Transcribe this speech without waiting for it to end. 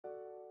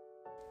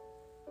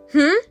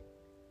Hmm?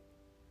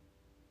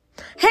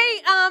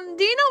 Hey,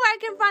 do you know where I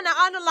can find an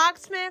auto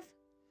locksmith?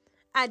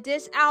 At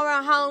this hour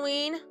on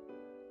Halloween?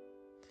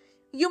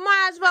 You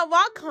might as well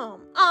walk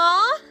home.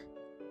 Aw.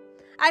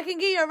 I can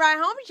give you a ride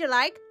home if you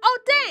like. Oh,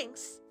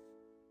 thanks.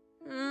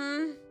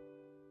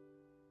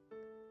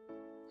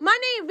 My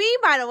name V,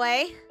 by the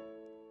way.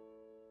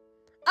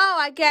 Oh,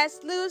 I guess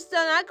Lou's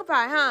still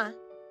unoccupied, huh?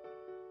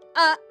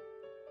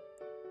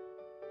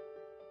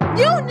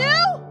 You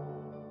knew?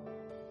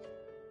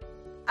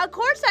 Of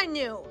course I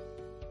knew.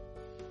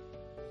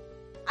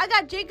 I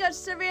got Jacob's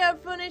surreal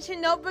furniture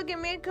notebook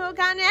and miracle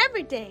account and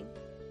everything.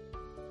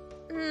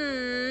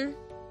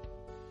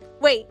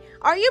 Wait,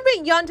 are you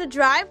being young to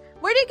drive?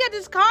 Where did you get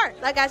this car?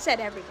 Like I said,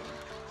 everything.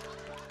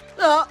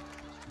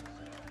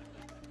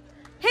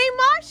 Hey,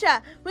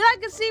 Marsha, would you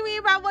like to see me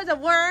if I was a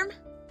worm?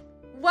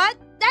 What?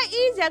 That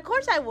easy, of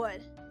course I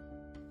would.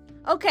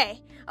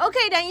 Okay,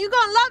 then you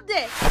gonna love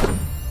this.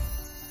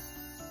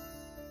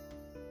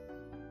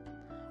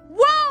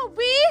 Whoa,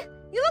 V,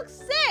 you look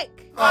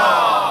sick.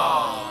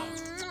 Aww.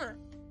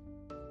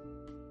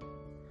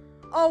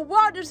 Oh,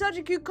 wow, they're such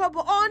a cute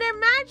couple. Oh, they're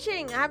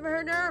matching. I haven't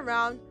heard her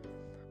around.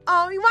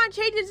 Oh, you want to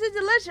change this? It's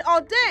delicious.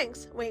 Oh,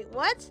 thanks. Wait,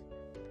 what?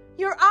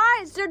 Your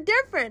eyes, they're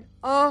different.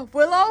 Oh,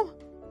 Willow?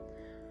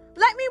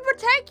 Let me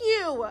protect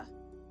you.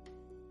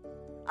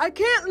 I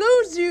can't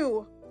lose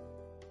you.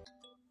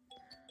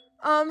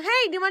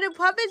 Hey, do you want to do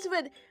puppets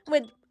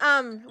with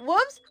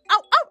wolves?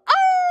 Oh.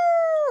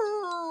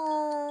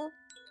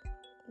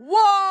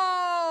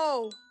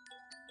 Whoa.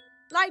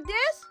 Like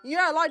this?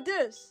 Yeah, like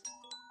this.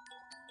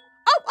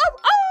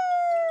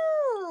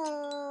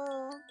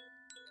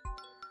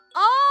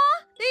 Oh,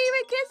 they're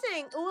even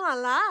kissing. Ooh la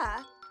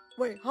la.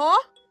 Wait, huh?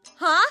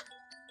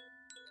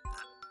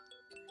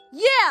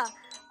 Yeah,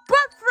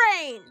 butt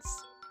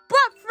frames.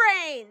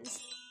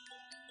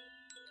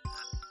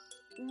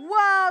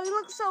 Whoa, you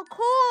look so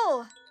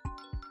cool.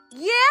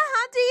 Yeah,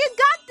 Hunter, you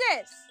got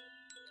this.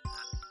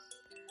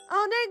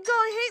 Oh, they're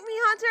gonna hate me,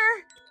 Hunter.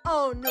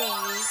 Oh no,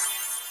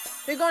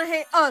 they're gonna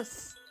hate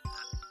us.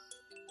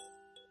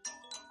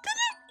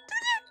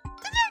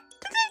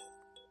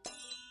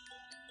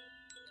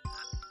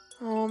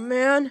 Oh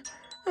man,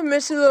 I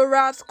miss you, little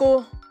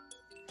rascal.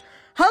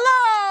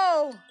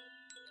 Hello!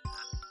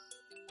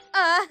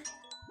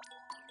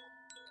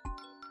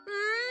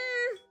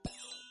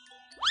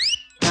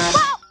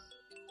 Whoa!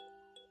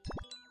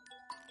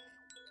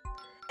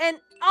 And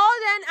all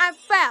then I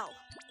fell.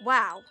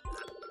 Wow.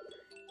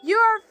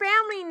 You're a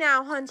family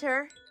now,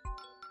 Hunter.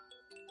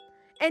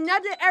 And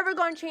nothing ever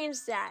gonna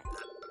change that.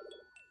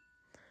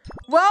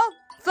 Well,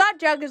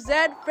 Flapjack is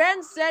dead.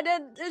 Friends said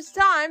it's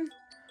time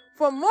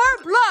for more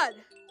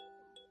blood.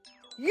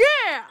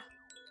 Yeah!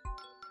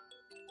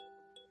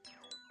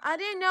 I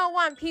didn't know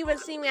one P would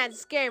see me as a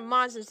scary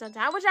monster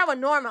sometimes. I wish I was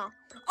normal.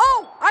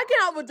 Oh, I can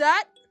help with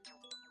that.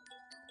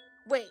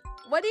 Wait,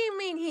 what do you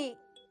mean he?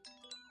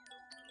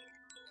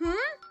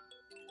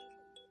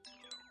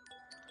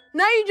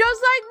 Now you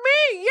just like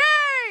me,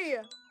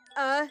 yay!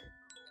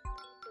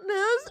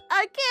 Liz,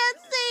 I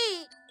can't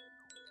see.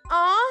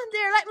 Aw,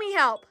 there, let me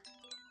help.